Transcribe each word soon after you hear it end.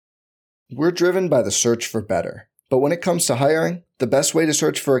We're driven by the search for better. But when it comes to hiring, the best way to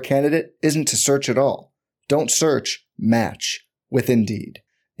search for a candidate isn't to search at all. Don't search, match with Indeed.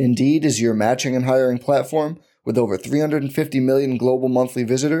 Indeed is your matching and hiring platform with over 350 million global monthly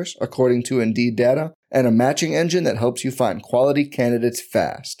visitors, according to Indeed data, and a matching engine that helps you find quality candidates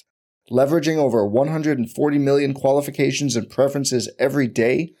fast. Leveraging over 140 million qualifications and preferences every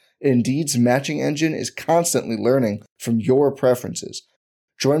day, Indeed's matching engine is constantly learning from your preferences.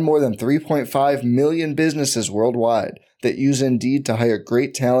 Join more than 3.5 million businesses worldwide that use Indeed to hire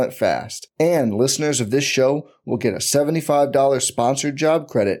great talent fast. And listeners of this show will get a $75 sponsored job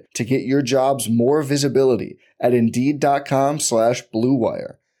credit to get your jobs more visibility at Indeed.com/Blue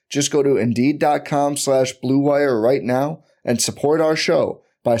Wire. Just go to Indeed.com/Blue Wire right now and support our show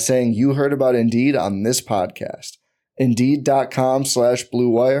by saying you heard about Indeed on this podcast. Indeed.com/Blue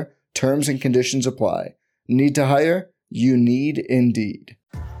Wire. Terms and conditions apply. Need to hire? You need Indeed.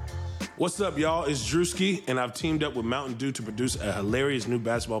 What's up, y'all? It's Drewski, and I've teamed up with Mountain Dew to produce a hilarious new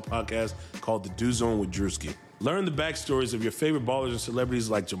basketball podcast called The Dew Zone with Drewski. Learn the backstories of your favorite ballers and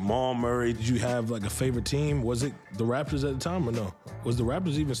celebrities like Jamal Murray. Did you have like a favorite team? Was it the Raptors at the time or no? Was the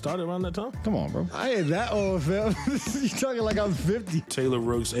Raptors even started around that time? Come on, bro. I ain't that old, fam. You talking like I'm 50. Taylor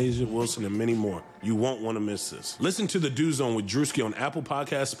Rooks, Asia Wilson, and many more. You won't want to miss this. Listen to The Dew Zone with Drewski on Apple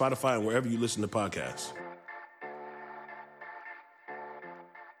Podcasts, Spotify, and wherever you listen to podcasts.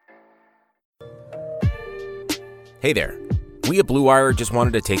 Hey there. We at Blue Wire just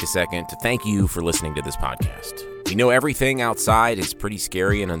wanted to take a second to thank you for listening to this podcast. We know everything outside is pretty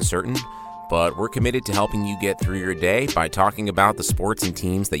scary and uncertain, but we're committed to helping you get through your day by talking about the sports and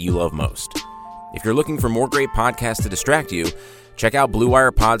teams that you love most. If you're looking for more great podcasts to distract you, check out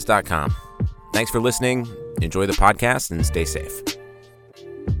BlueWirePods.com. Thanks for listening, enjoy the podcast, and stay safe.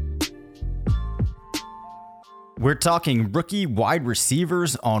 We're talking rookie wide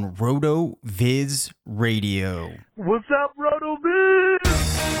receivers on RotoViz Radio. What's up, RotoViz?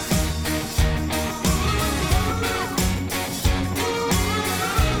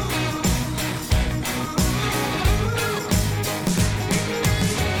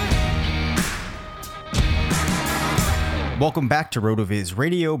 Welcome back to RotoViz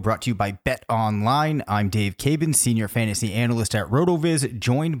Radio, brought to you by Bet Online. I'm Dave Cabin, Senior Fantasy Analyst at RotoViz,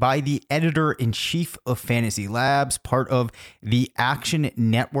 joined by the Editor-in-Chief of Fantasy Labs, part of the Action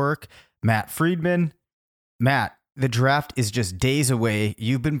Network, Matt Friedman. Matt, the draft is just days away.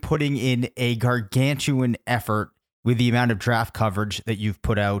 You've been putting in a gargantuan effort with the amount of draft coverage that you've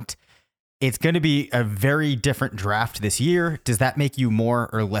put out. It's going to be a very different draft this year. Does that make you more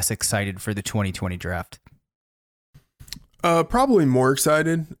or less excited for the 2020 draft? Probably more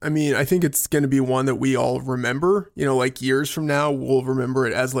excited. I mean, I think it's going to be one that we all remember, you know, like years from now, we'll remember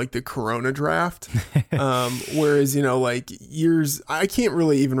it as like the Corona draft. Whereas, you know, like I can't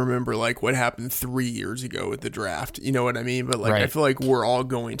really even remember like what happened 3 years ago with the draft. You know what I mean? But like, right. I feel like we're all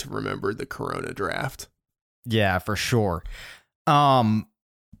going to remember the Corona draft. Yeah, for sure.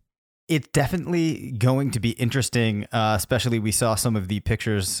 It's definitely going to be interesting, especially we saw some of the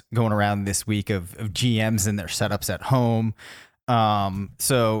pictures going around this week of GMs and their setups at home.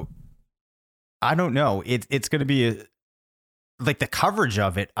 So I don't know. It's going to be like the coverage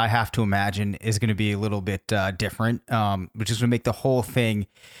of it, I have to imagine, is going to be a little bit different, which is going to make the whole thing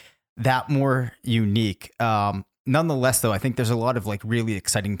that more unique. Nonetheless, though, I think there's a lot of like really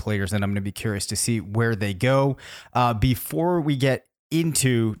exciting players, and I'm going to be curious to see where they go. Before we get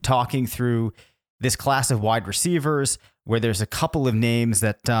into talking through this class of wide receivers, where there's a couple of names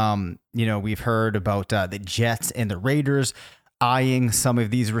that, we've heard about the Jets and the Raiders eyeing some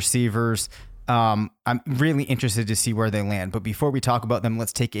of these receivers. I'm really interested to see where they land. But before we talk about them,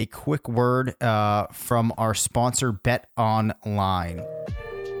 let's take a quick word from our sponsor, Bet Online.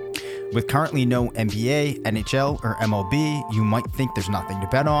 With currently no NBA, NHL, or MLB, you might think there's nothing to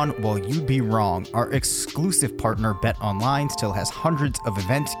bet on. Well, you'd be wrong. Our exclusive partner, Bet Online, still has hundreds of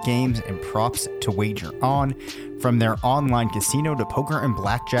events, games, and props to wager on. From their online casino to poker and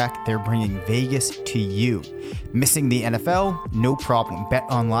blackjack, they're bringing Vegas to you. Missing the NFL? No problem. Bet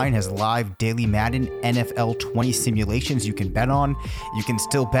Online has live daily Madden NFL 20 simulations you can bet on. You can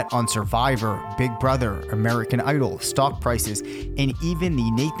still bet on Survivor, Big Brother, American Idol, stock prices, and even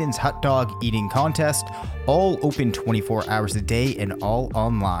the Nathan's Hot Dog eating contest. All open 24 hours a day and all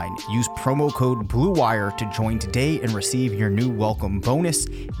online. Use promo code BLUEWIRE to join today and receive your new welcome bonus.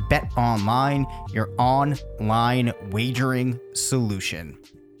 Bet Online, your online wagering solution.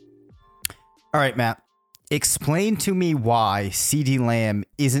 All right, Matt, explain to me why CeeDee Lamb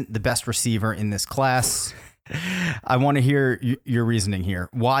isn't the best receiver in this class. I want to hear your reasoning here.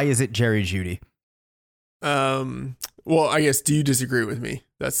 Why is it Jerry Jeudy? Well, I guess, do you disagree with me?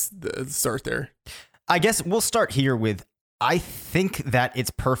 that's the start there. I guess we'll start here with, I think that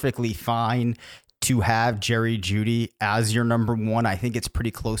it's perfectly fine to have Jerry Jeudy as your number one. I think it's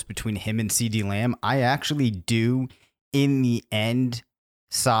pretty close between him and CeeDee Lamb. I actually do, in the end,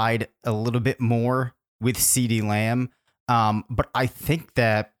 side a little bit more with CeeDee Lamb. But I think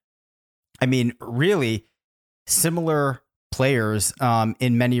that, I mean, really similar players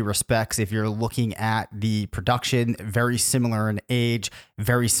in many respects. If you're looking at the production, very similar in age,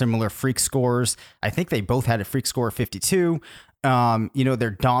 very similar freak scores. I think they both had a freak score of 52.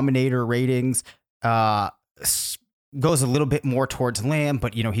 Their dominator ratings goes a little bit more towards Lamb,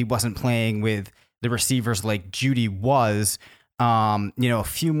 but he wasn't playing with the receivers like Jeudy was. A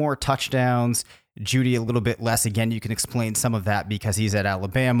few more touchdowns, Jeudy a little bit less. Again, you can explain some of that because he's at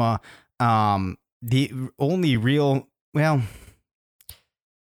Alabama. The only real, the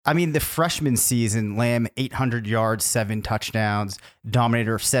freshman season, Lamb, 800 yards, 7 touchdowns,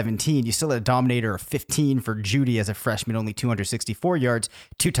 dominator of 17. You still had a dominator of 15 for Jeudy as a freshman, only 264 yards,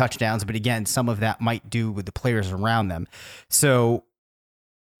 2 touchdowns. But again, some of that might do with the players around them. So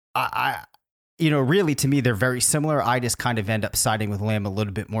really to me, they're very similar. I just kind of end up siding with Lamb a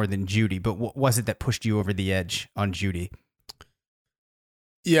little bit more than Jeudy. But what was it that pushed you over the edge on Jeudy?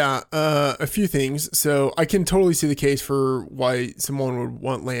 Yeah, a few things. So I can totally see the case for why someone would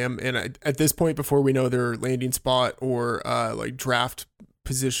want Lamb. And at this point, before we know their landing spot or like draft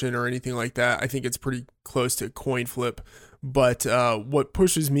position or anything like that, I think it's pretty close to coin flip. But what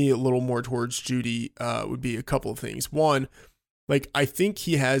pushes me a little more towards Jeudy would be a couple of things. One, like I think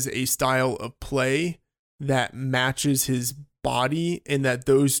he has a style of play that matches his body, and that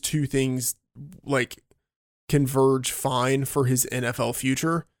those two things like converge fine for his NFL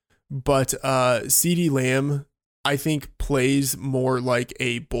future. But CeeDee Lamb, I think, plays more like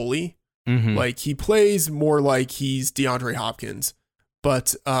a bully. Mm-hmm. Like he plays more like he's DeAndre Hopkins,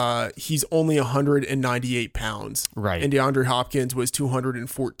 but he's only 198 pounds. Right. And DeAndre Hopkins was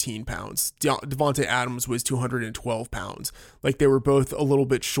 214 pounds. Devontae Adams was 212 pounds. Like they were both a little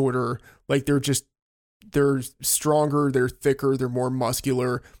bit shorter. Like they're stronger, they're thicker, they're more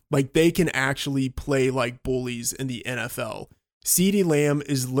muscular. Like they can actually play like bullies in the NFL. CeeDee Lamb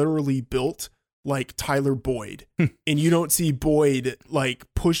is literally built like Tyler Boyd, and you don't see Boyd like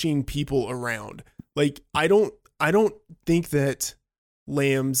pushing people around. Like I don't think that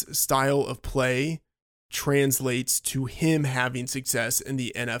Lamb's style of play translates to him having success in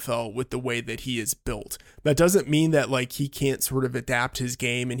the NFL with the way that he is built. That doesn't mean that like he can't sort of adapt his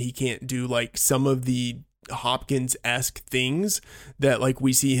game and he can't do like some of the Hopkins-esque things that like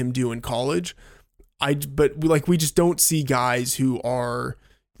we see him do in college. But we just don't see guys who are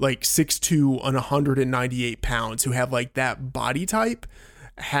like 6'2" and 198 pounds who have like that body type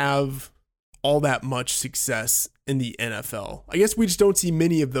have all that much success in the NFL. I guess we just don't see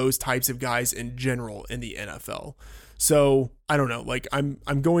many of those types of guys in general in the NFL. So I don't know, like I'm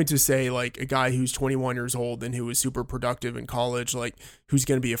going to say like a guy who's 21 years old and who was super productive in college, like who's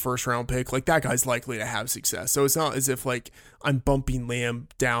going to be a first round pick, like that guy's likely to have success. So it's not as if like I'm bumping Lamb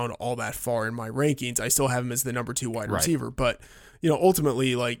down all that far in my rankings. I still have him as the number 2 wide receiver, but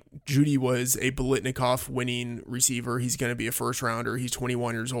ultimately like Jeudy was a Biletnikoff winning receiver. He's going to be a first rounder. He's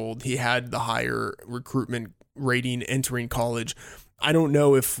 21 years old. He had the higher recruitment rating entering college. I don't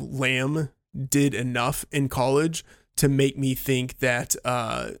know if Lamb did enough in college to make me think that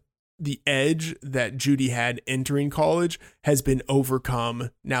the edge that Jeudy had entering college has been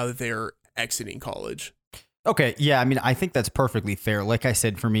overcome now that they're exiting college. Okay. Yeah. I mean, I think that's perfectly fair. Like I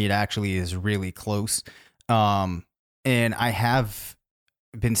said, for me, it actually is really close. And I have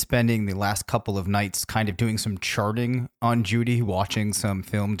been spending the last couple of nights kind of doing some charting on Jeudy, watching some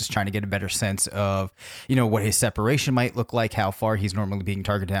film, just trying to get a better sense of, what his separation might look like, how far he's normally being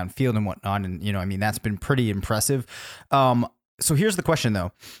targeted downfield and whatnot. And, that's been pretty impressive. So here's the question,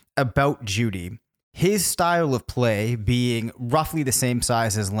 though, about Jeudy. His style of play being roughly the same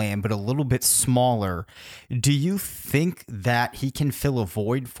size as Lamb, but a little bit smaller. Do you think that he can fill a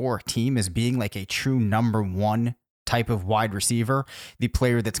void for a team as being like a true number 1 type of wide receiver, the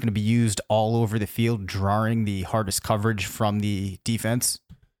player that's going to be used all over the field, drawing the hardest coverage from the defense?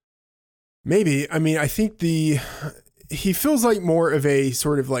 Maybe. I mean, I think he feels like more of a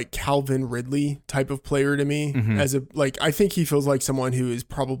sort of like Calvin Ridley type of player to me. Mm-hmm. I think he feels like someone who is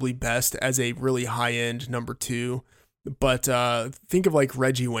probably best as a really high end number 2. But think of like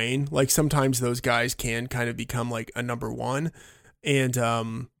Reggie Wayne. Like sometimes those guys can kind of become like a number 1. And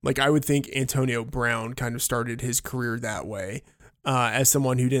I would think Antonio Brown kind of started his career that way, as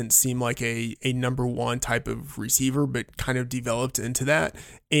someone who didn't seem like a number 1 type of receiver, but kind of developed into that.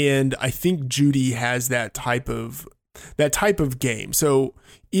 And I think Jeudy has that type of type of game. So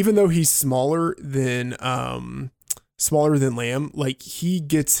even though he's smaller than Lamb, like he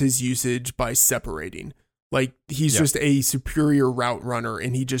gets his usage by separating. Like he's just a superior route runner,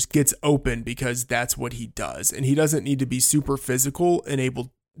 and he just gets open because that's what he does. And he doesn't need to be super physical and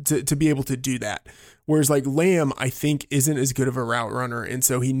able to be able to do that. Whereas like Lamb, I think isn't as good of a route runner. And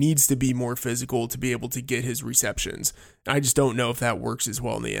so he needs to be more physical to be able to get his receptions. I just don't know if that works as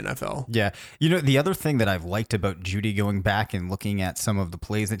well in the NFL. Yeah. You know, the other thing that I've liked about Jeudy going back and looking at some of the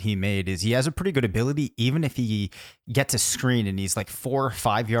plays that he made is he has a pretty good ability. Even if he gets a screen and he's like 4 or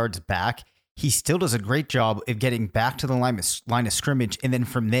 5 yards back, he still does a great job of getting back to the line of scrimmage. And then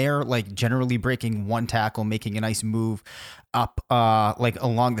from there, like generally breaking one tackle, making a nice move up like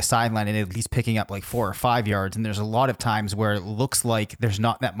along the sideline and at least picking up like 4 or 5 yards. And there's a lot of times where it looks like there's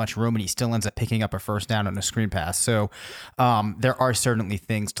not that much room and he still ends up picking up a first down on a screen pass. So there are certainly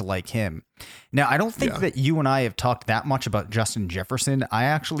things to like him. Now, I don't think that you and I have talked that much about Justin Jefferson. I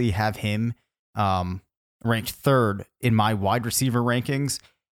actually have him ranked third in my wide receiver rankings.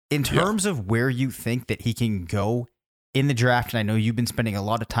 In terms of where you think that he can go in the draft, and I know you've been spending a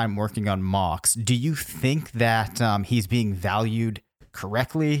lot of time working on mocks, do you think that he's being valued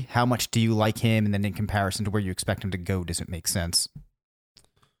correctly? How much do you like him? And then in comparison to where you expect him to go, does it make sense?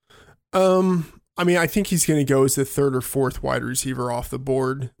 I mean, I think he's going to go as the third or fourth wide receiver off the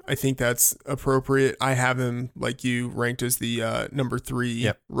board. I think that's appropriate. I have him, like you, ranked as the number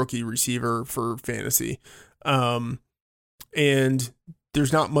 3 rookie receiver for fantasy. And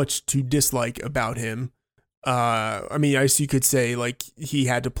there's not much to dislike about him. I mean, I guess you could say like he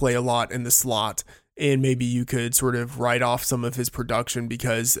had to play a lot in the slot, and maybe you could sort of write off some of his production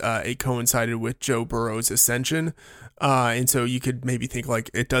because it coincided with Joe Burrow's ascension. And so you could maybe think like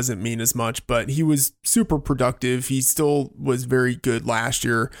it doesn't mean as much, but he was super productive. He still was very good last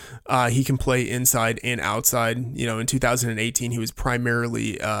year. He can play inside and outside. You know, in 2018, he was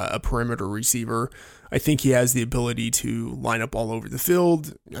primarily a perimeter receiver. I think he has the ability to line up all over the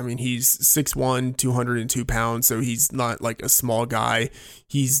field. I mean, he's 6'1", 202 pounds, so he's not like a small guy.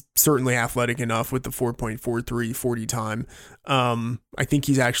 He's certainly athletic enough with the 4.43 40 time. I think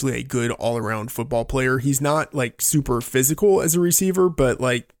he's actually a good all-around football player. He's not like super physical as a receiver, but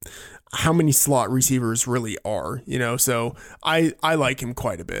like how many slot receivers really are, you know? So I like him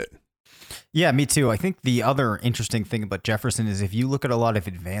quite a bit. Yeah, me too. I think the other interesting thing about Jefferson is if you look at a lot of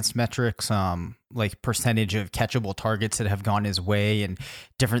advanced metrics, like percentage of catchable targets that have gone his way and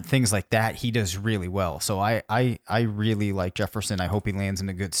different things like that, he does really well. So I really like Jefferson. I hope he lands in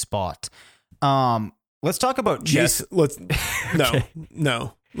a good spot. Let's talk about Chase. Yes,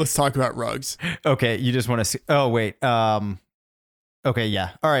 no. Let's talk about Ruggs. Okay, you just want to see. Oh wait. Okay,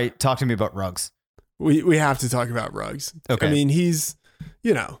 yeah. All right, talk to me about Ruggs. We have to talk about Ruggs. Okay. I mean, he's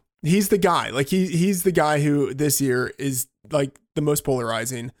the guy. Like he's the guy who this year is like the most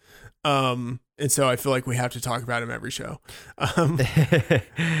polarizing. And so I feel like we have to talk about him every show. I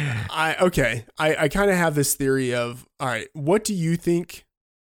kind of have this theory of, all right, what do you think?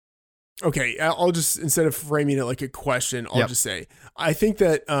 Okay, I'll just, instead of framing it like a question, I'll just say, I think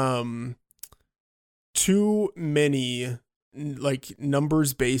that too many like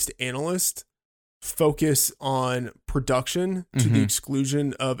numbers-based analysts focus on production to the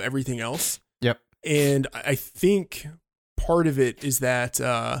exclusion of everything else. Yep. And I think part of it is that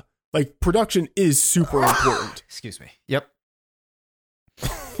like production is super important. Excuse me. Yep.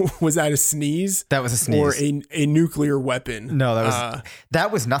 Was that a sneeze? That was a sneeze. Or a nuclear weapon? No,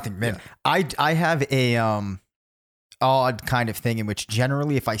 that was nothing, man. Yeah. I have a odd kind of thing in which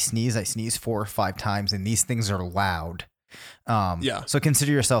generally if I sneeze 4 or 5 times, and these things are loud. So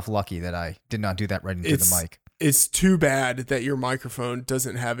consider yourself lucky that I did not do that right into the mic. It's too bad that your microphone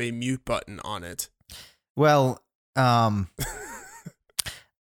doesn't have a mute button on it. Well,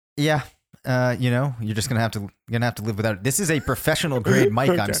 yeah. You're just gonna have to live without it. This is a professional grade mic.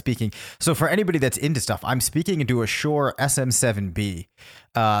 Okay. I'm speaking. So for anybody that's into stuff, I'm speaking into a Shure SM7B.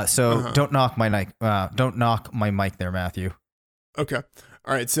 Don't knock my mic. Don't knock my mic there, Matthew. Okay.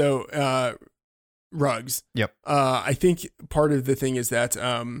 All right. So Ruggs. Yep. I think part of the thing is that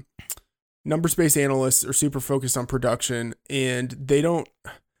numbers-based analysts are super focused on production, and they don't.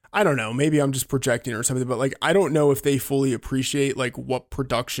 I don't know, maybe I'm just projecting or something, but like, I don't know if they fully appreciate like what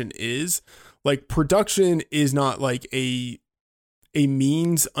production is. Like production is not like a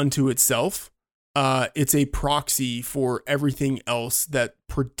means unto itself. It's a proxy for everything else that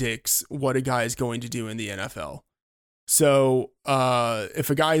predicts what a guy is going to do in the NFL. So if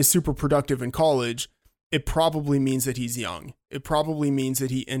a guy is super productive in college, it probably means that he's young. It probably means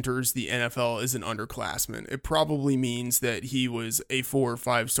that he enters the NFL as an underclassman. It probably means that he was a 4 or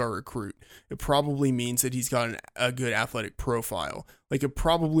 5-star recruit. It probably means that he's got a good athletic profile. Like, it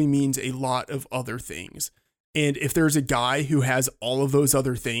probably means a lot of other things. And if there's a guy who has all of those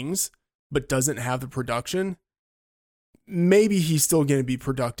other things, but doesn't have the production, maybe he's still going to be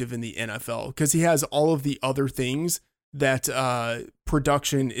productive in the NFL because he has all of the other things that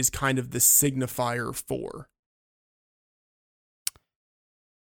production is kind of the signifier for.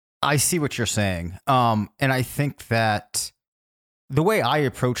 I see what you're saying. And I think that the way I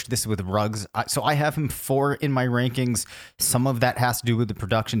approached this with Ruggs, so I have him 4 in my rankings. Some of that has to do with the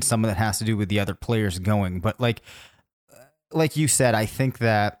production. Some of that has to do with the other players going. But like you said, I think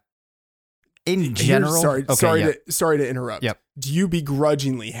that in general, sorry to interrupt. Yep. Do you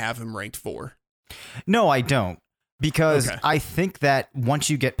begrudgingly have him ranked 4? No, I don't. Because I think that once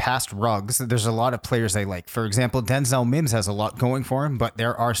you get past Ruggs, there's a lot of players I like. For example, Denzel Mims has a lot going for him, but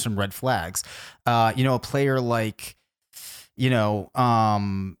there are some red flags. A player like, Jalen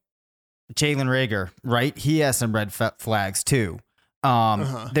Reagor, right? He has some red flags too.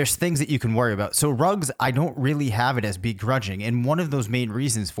 There's things that you can worry about. So Ruggs, I don't really have it as begrudging. And one of those main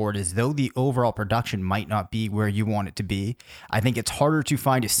reasons for it is though the overall production might not be where you want it to be, I think it's harder to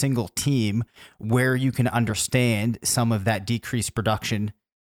find a single team where you can understand some of that decreased production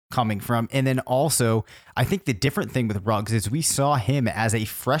coming from. And then also, I think the different thing with Ruggs is we saw him as a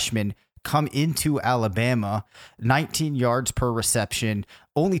freshman come into Alabama, 19 yards per reception,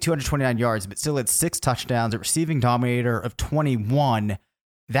 only 229 yards, but still had 6 touchdowns, a receiving dominator of 21.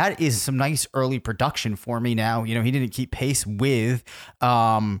 That is some nice early production for me now. He didn't keep pace with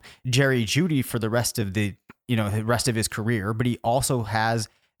Jerry Jeudy for the rest of his career, but he also has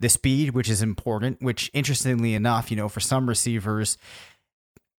the speed, which is important, which interestingly enough, for some receivers,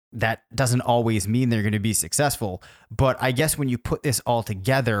 that doesn't always mean they're going to be successful. But I guess when you put this all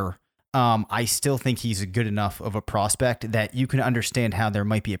together, I still think he's a good enough of a prospect that you can understand how there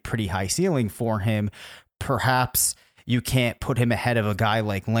might be a pretty high ceiling for him. Perhaps you can't put him ahead of a guy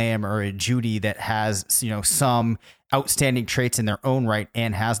like Lamb or a Jeudy that has, some outstanding traits in their own right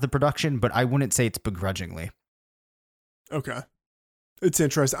and has the production, but I wouldn't say it's begrudgingly. Okay. It's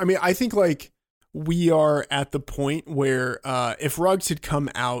interesting. I mean, I think like we are at the point where if Ruggs had come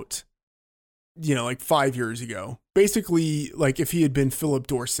out, like 5 years ago, basically like if he had been Philip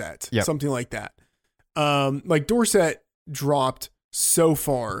Dorsett, something like that. Like Dorsett dropped so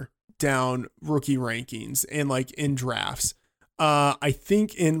far down rookie rankings and like in drafts. I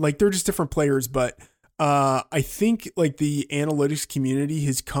think they're just different players, but I think like the analytics community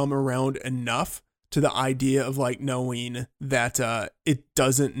has come around enough to the idea of like knowing that it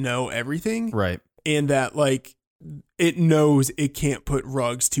doesn't know everything. Right. And that like it knows it can't put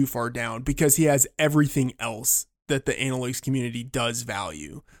Ruggs too far down because he has everything else that the analytics community does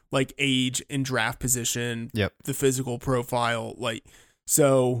value, like age and draft position, the physical profile. Like,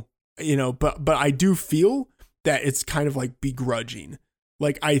 so, but I do feel that it's kind of like begrudging.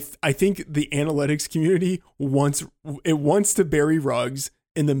 Like, I think the analytics community wants to bury Ruggs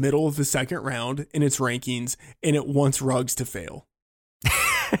in the middle of the second round in its rankings, and it wants Ruggs to fail.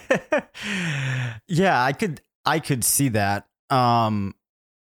 Yeah, I could see that. But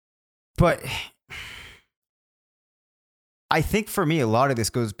I think for me, a lot of this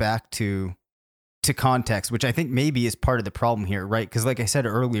goes back to context, which I think maybe is part of the problem here, right? Because like I said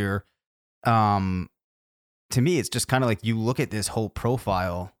earlier, to me, it's just kind of like you look at this whole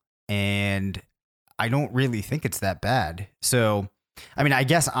profile and I don't really think it's that bad. So, I mean, I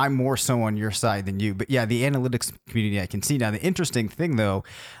guess I'm more so on your side than you, but yeah, the analytics community I can see. Now, the interesting thing though,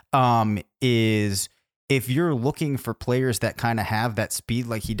 is if you're looking for players that kind of have that speed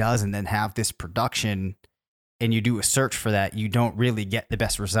like he does and then have this production and you do a search for that, you don't really get the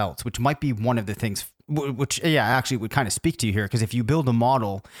best results, which might be one of the things which actually would kind of speak to you here. Because if you build a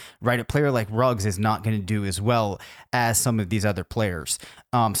model, right, a player like Ruggs is not going to do as well as some of these other players.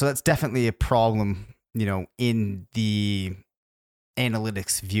 So that's definitely a problem, in the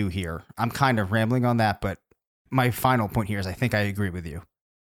analytics view here. I'm kind of rambling on that, but my final point here is I think I agree with you.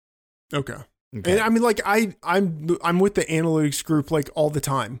 Okay. And I mean, like I'm with the analytics group like all the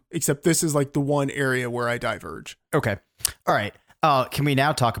time, except this is like the one area where I diverge. Okay. All right. Can we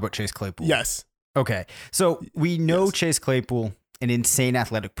now talk about Chase Claypool? Yes. Okay. So we know Chase Claypool, an insane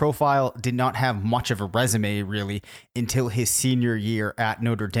athletic profile, did not have much of a resume really until his senior year at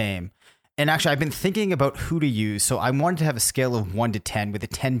Notre Dame. And actually, I've been thinking about who to use. So I wanted to have a scale of 1 to 10, with a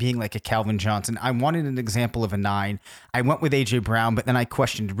 10 being like a Calvin Johnson. I wanted an example of a 9. I went with A.J. Brown, but then I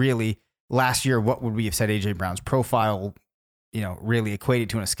questioned really last year, what would we have said A.J. Brown's profile, really equated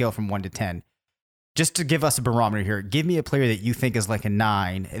to on a scale from 1 to 10? just to give us a barometer here, give me a player that you think is like a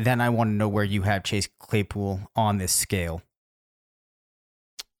 9. Then I want to know where you have Chase Claypool on this scale.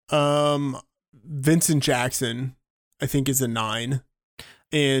 Vincent Jackson, I think, is a 9,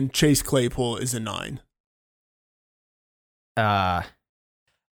 and Chase Claypool is a 9. I'm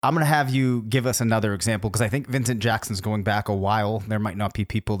going to have you give us another example because I think Vincent Jackson's going back a while. There might not be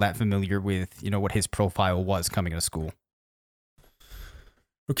people that familiar with, what his profile was coming to school.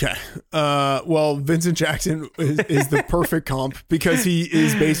 Okay. Well, Vincent Jackson is the perfect comp because he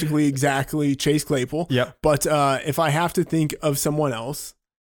is basically exactly Chase Claypool. Yep. But if I have to think of someone else,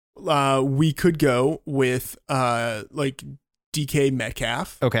 we could go with like DK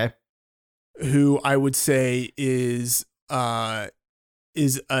Metcalf. Okay. Who I would say is a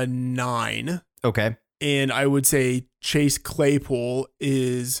 9. Okay. And I would say Chase Claypool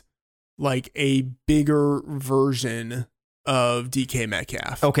is like a bigger version of DK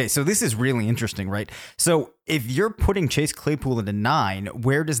Metcalf. Okay, so this is really interesting, right? So if you're putting Chase Claypool at a 9,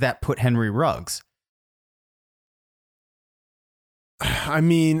 where does that put Henry Ruggs? I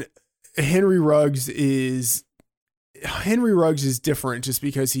mean, Henry Ruggs is different just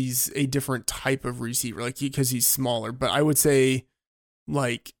because he's a different type of receiver, like because he's smaller. But I would say,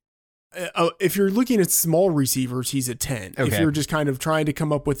 like, if you're looking at small receivers, he's a 10. Okay. If you're just kind of trying to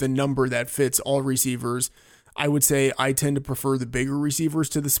come up with a number that fits all receivers, I would say I tend to prefer the bigger receivers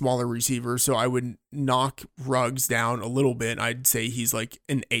to the smaller receivers. So I would knock Ruggs down a little bit. I'd say he's like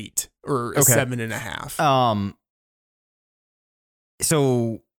an 8 or a 7.5.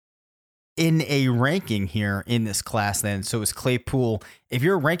 So in a ranking here in this class, then, so is Claypool, if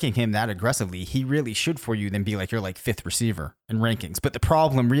you're ranking him that aggressively, he really should for you then be like, you're like 5th receiver in rankings. But the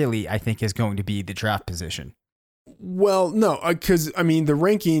problem really, I think, is going to be the draft position. Well, no, because I mean, the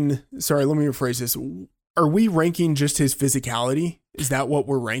ranking, sorry, let me rephrase this. Are we ranking just his physicality? Is that what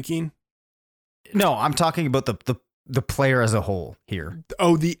we're ranking? No, I'm talking about the player as a whole here.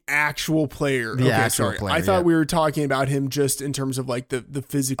 Oh, the actual player. The actual player. I thought we were talking about him just in terms of like the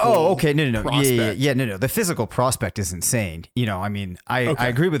physical. Oh, okay. No. Prospect. Yeah. No. The physical prospect is insane. I mean, I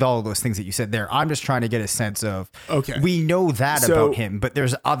agree with all of those things that you said there. I'm just trying to get a sense of, we know that about him, but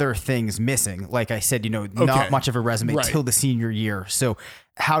there's other things missing. Like I said, not much of a resume till the senior year. So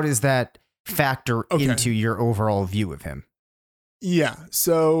how does that factor into your overall view of him? Yeah.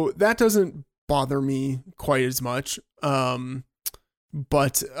 So that doesn't bother me quite as much.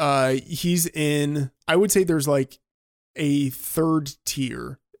 But he's in, I would say there's like a 3rd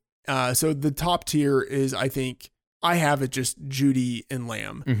tier. So the top tier is, I think I have it just Judy and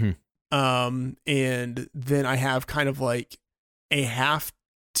Lamb. Mm-hmm. And then I have kind of like a half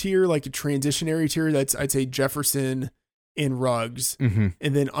tier, like a transitionary tier. That's, I'd say, Jefferson and Ruggs. Mm-hmm.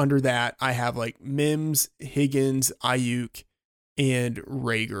 And then under that, I have like Mims, Higgins, Ayuk, and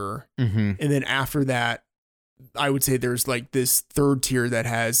Rager. Mm-hmm. And then after that, I would say there's like this 3rd tier that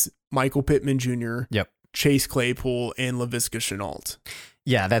has Michael Pittman Jr., Chase Claypool, and Laviska Shenault.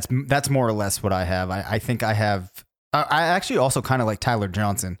 Yeah, that's more or less what I have. I think I have. I actually also kind of like Tyler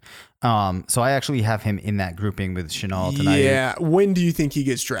Johnson. So I actually have him in that grouping with Shenault. Yeah. When do you think he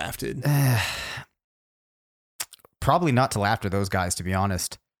gets drafted? Probably not till after those guys, to be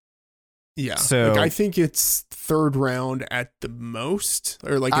honest. Yeah. So like, I think it's 3rd round at the most,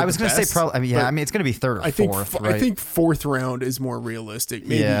 or like I was going to say probably. I mean, it's going to be 3rd or 4th. Right? I think 4th round is more realistic.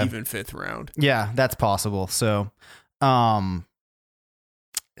 Maybe even 5th round. Yeah, that's possible. So,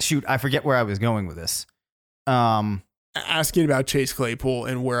 shoot, I forget where I was going with this. Asking about Chase Claypool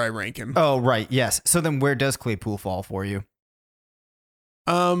and where I rank him. Oh, right. Yes. So then where does Claypool fall for you?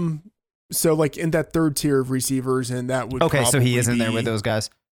 So like in that 3rd tier of receivers, and that would so he is in there with those guys.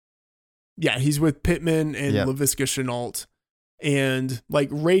 Yeah, he's with Pittman and Laviska Shenault. And like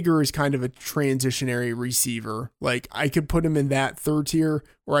Rager is kind of a transitionary receiver. Like I could put him in that 3rd tier,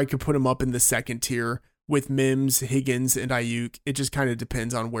 or I could put him up in the 2nd tier with Mims, Higgins, and Ayuk. It just kind of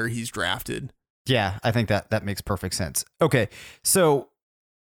depends on where he's drafted. Yeah, I think that makes perfect sense. Okay, so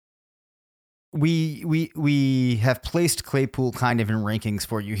we have placed Claypool kind of in rankings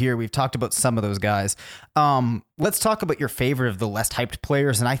for you here. We've talked about some of those guys. Let's talk about your favorite of the less hyped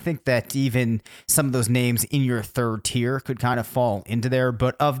players. And I think that even some of those names in your 3rd tier could kind of fall into there.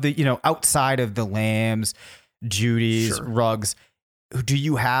 But of the, outside of the Lambs, Judys, Ruggs, do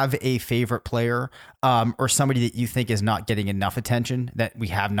you have a favorite player or somebody that you think is not getting enough attention that we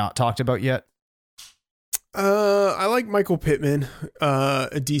have not talked about yet? I like Michael Pittman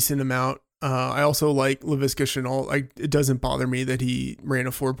a decent amount. I also like Laviska Shenault. It doesn't bother me that he ran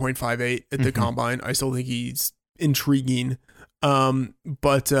a 4.58 at the combine. I still think he's intriguing.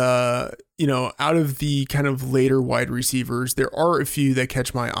 But out of the kind of later wide receivers, there are a few that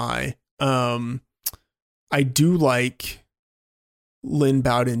catch my eye. I do like Lynn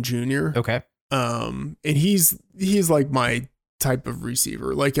Bowden Jr. Okay. And he's like my type of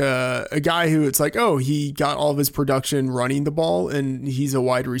receiver, like a guy who it's like, oh, he got all of his production running the ball and he's a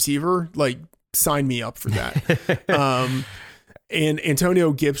wide receiver. Like, sign me up for that. And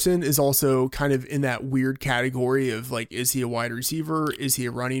Antonio Gibson is also kind of in that weird category of like, is he a wide receiver? Is he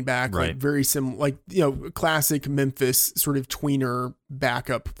a running back? Right. Like very similar, like, classic Memphis sort of tweener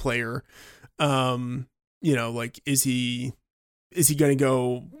backup player. Like, is he going to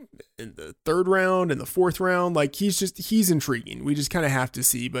go in the third round, in the fourth round? Like, he's intriguing. We just kind of have to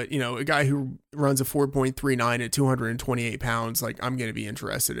see, but a guy who runs a 4.39 at 228 pounds, like, I'm going to be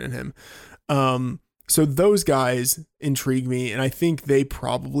interested in him. So those guys intrigue me, and I think they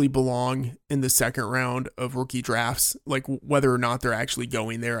probably belong in the second round of rookie drafts. Like, whether or not they're actually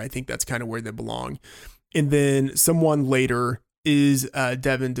going there, I think that's kind of where they belong. And then someone later is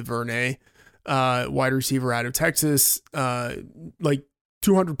Devin DuVernay, wide receiver out of Texas, like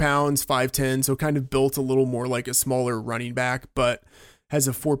 200 pounds, 5'10", so kind of built a little more like a smaller running back, but has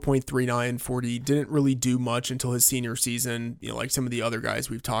a 4.39 40, didn't really do much until his senior season, like some of the other guys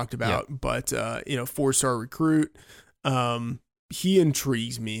we've talked about, but 4-star recruit. He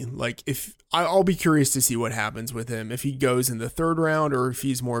intrigues me. Like, if I'll be curious to see what happens with him, if he goes in the third round or if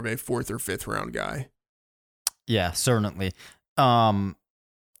he's more of a fourth or fifth round guy. Yeah, certainly. I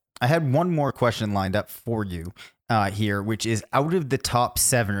had one more question lined up for you here, which is out of the top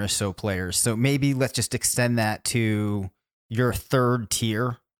 7 or so players. So maybe let's just extend that to your third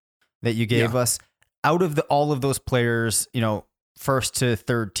tier that you gave us. Out of all of those players, first to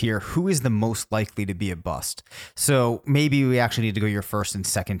third tier, who is the most likely to be a bust? So maybe we actually need to go your first and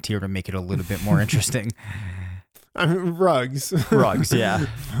second tier to make it a little bit more interesting. I mean, Ruggs, yeah.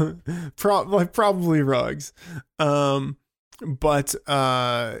 Probably Ruggs.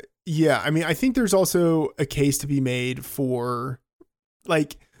 Yeah, I mean, I think there's also a case to be made for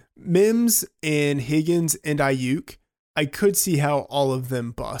like Mims and Higgins and Ayuk. I could see how all of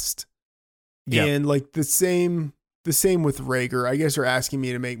them bust. Yep. And like the same with Reagor. I guess you're asking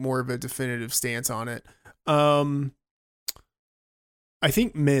me to make more of a definitive stance on it. I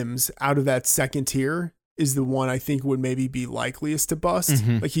think Mims out of that second tier is the one I think would maybe be likeliest to bust.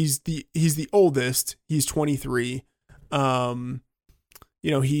 Mm-hmm. Like he's the oldest. He's 23.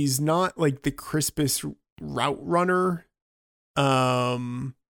 He's not like the crispest route runner.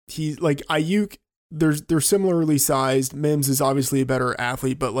 He's like Ayuk. They're similarly sized. Mims is obviously a better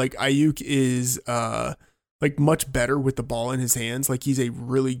athlete, but like Ayuk is like much better with the ball in his hands. Like he's a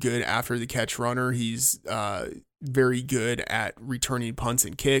really good after the catch runner. He's very good at returning punts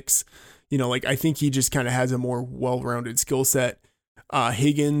and kicks. Like I think he just kind of has a more well-rounded skill set.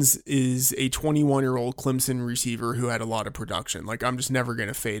 Higgins is a 21-year-old Clemson receiver who had a lot of production. Like I'm just never going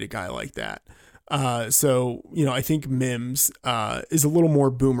to fade a guy like that. So I think Mims is a little more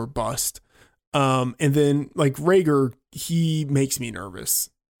boom or bust. And then like Reagor, he makes me nervous.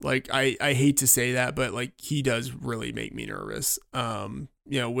 Like I hate to say that, but like he does really make me nervous.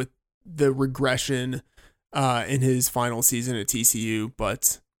 With the regression in his final season at TCU,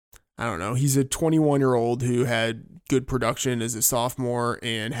 but I don't know. He's a 21-year-old who had good production as a sophomore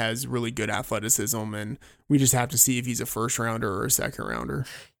and has really good athleticism, and we just have to see if he's a first rounder or a second rounder.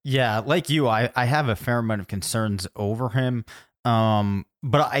 Yeah, like you, I have a fair amount of concerns over him.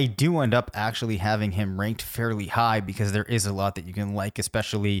 But I do end up actually having him ranked fairly high because there is a lot that you can like,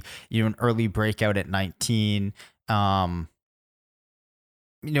 especially, an early breakout at 19,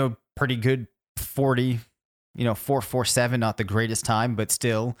 pretty good 40, 4.47, not the greatest time, but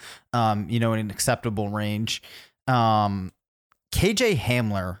still, in an acceptable range. KJ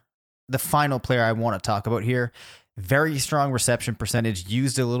Hamler, the final player I want to talk about here, very strong reception percentage,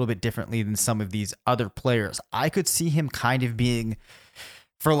 used a little bit differently than some of these other players. I could see him kind of being,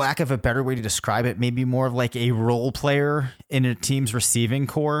 for lack of a better way to describe it, maybe more of like a role player in a team's receiving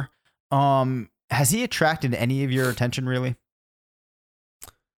core. Has he attracted any of your attention, really?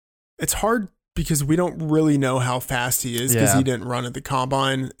 It's hard because we don't really know how fast he is because he didn't run at the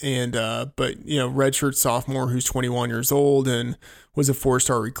combine. And, but redshirt sophomore who's 21 years old and was a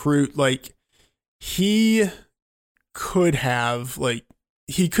 4-star recruit. Like he could have, like,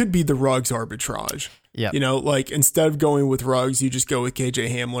 he could be the Ruggs arbitrage. Yeah. Like instead of going with Ruggs, you just go with KJ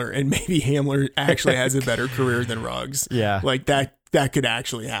Hamler, and maybe Hamler actually has a better career than Ruggs. Yeah. Like that could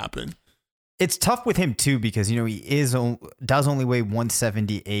actually happen. It's tough with him too, because, he does only weigh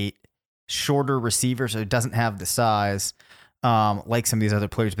 178, shorter receiver, so doesn't have the size like some of these other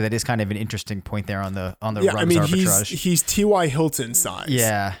players, but that is kind of an interesting point there on the Ruggs arbitrage. He's T.Y. Hilton size.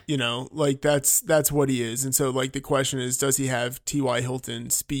 Yeah. Like that's what he is. And so like the question is, does he have T.Y. Hilton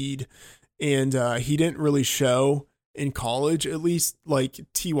speed and he didn't really show in college, at least, like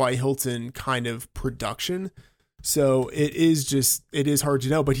T.Y. Hilton kind of production. So it is hard to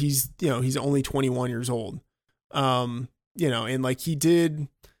know, but he's only 21 years old. And like they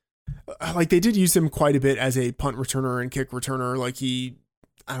did use him quite a bit as a punt returner and kick returner. Like he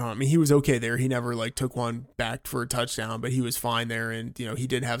was okay there. He never like took one back for a touchdown, but he was fine there. And, he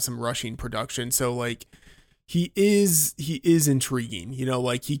did have some rushing production. So like he is intriguing,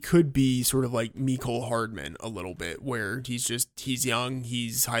 like he could be sort of like Mecole Hardman a little bit, where he's young,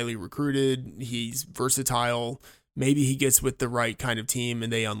 he's highly recruited, he's versatile. Maybe he gets with the right kind of team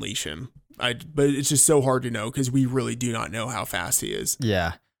and they unleash him. But it's just so hard to know because we really do not know how fast he is.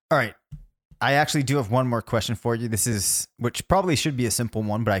 Yeah. All right. I actually do have one more question for you. Which probably should be a simple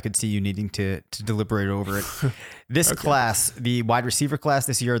one, but I could see you needing to deliberate over it. This class, the wide receiver class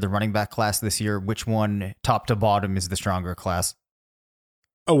this year, the running back class this year, which one top to bottom is the stronger class?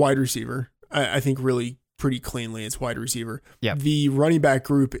 A wide receiver. I think really pretty cleanly it's wide receiver. Yeah. The running back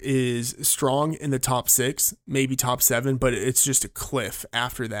group is strong in the top 6, maybe top 7, but it's just a cliff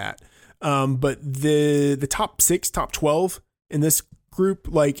after that. But the top 6, top 12 in this group,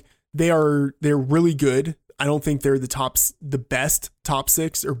 like they're really good. I don't think they're the best top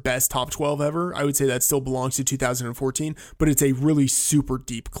 6 or best top 12 ever. I would say that still belongs to 2014, but it's a really super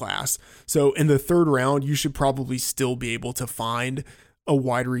deep class. So in the 3rd round, you should probably still be able to find a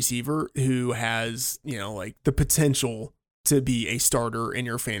wide receiver who has, like the potential to be a starter in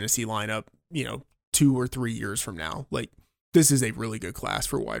your fantasy lineup, 2 or 3 years from now. Like this is a really good class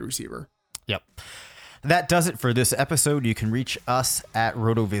for wide receiver. Yep. That does it for this episode. You can reach us at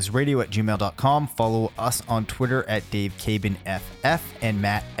rotovizradio@gmail.com. Follow us on Twitter at DaveCabinFF and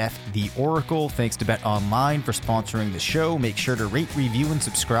Matt F. The Oracle. Thanks to Bet Online for sponsoring the show. Make sure to rate, review, and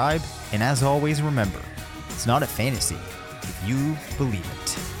subscribe. And as always, remember, it's not a fantasy if you believe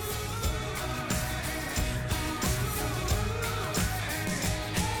it.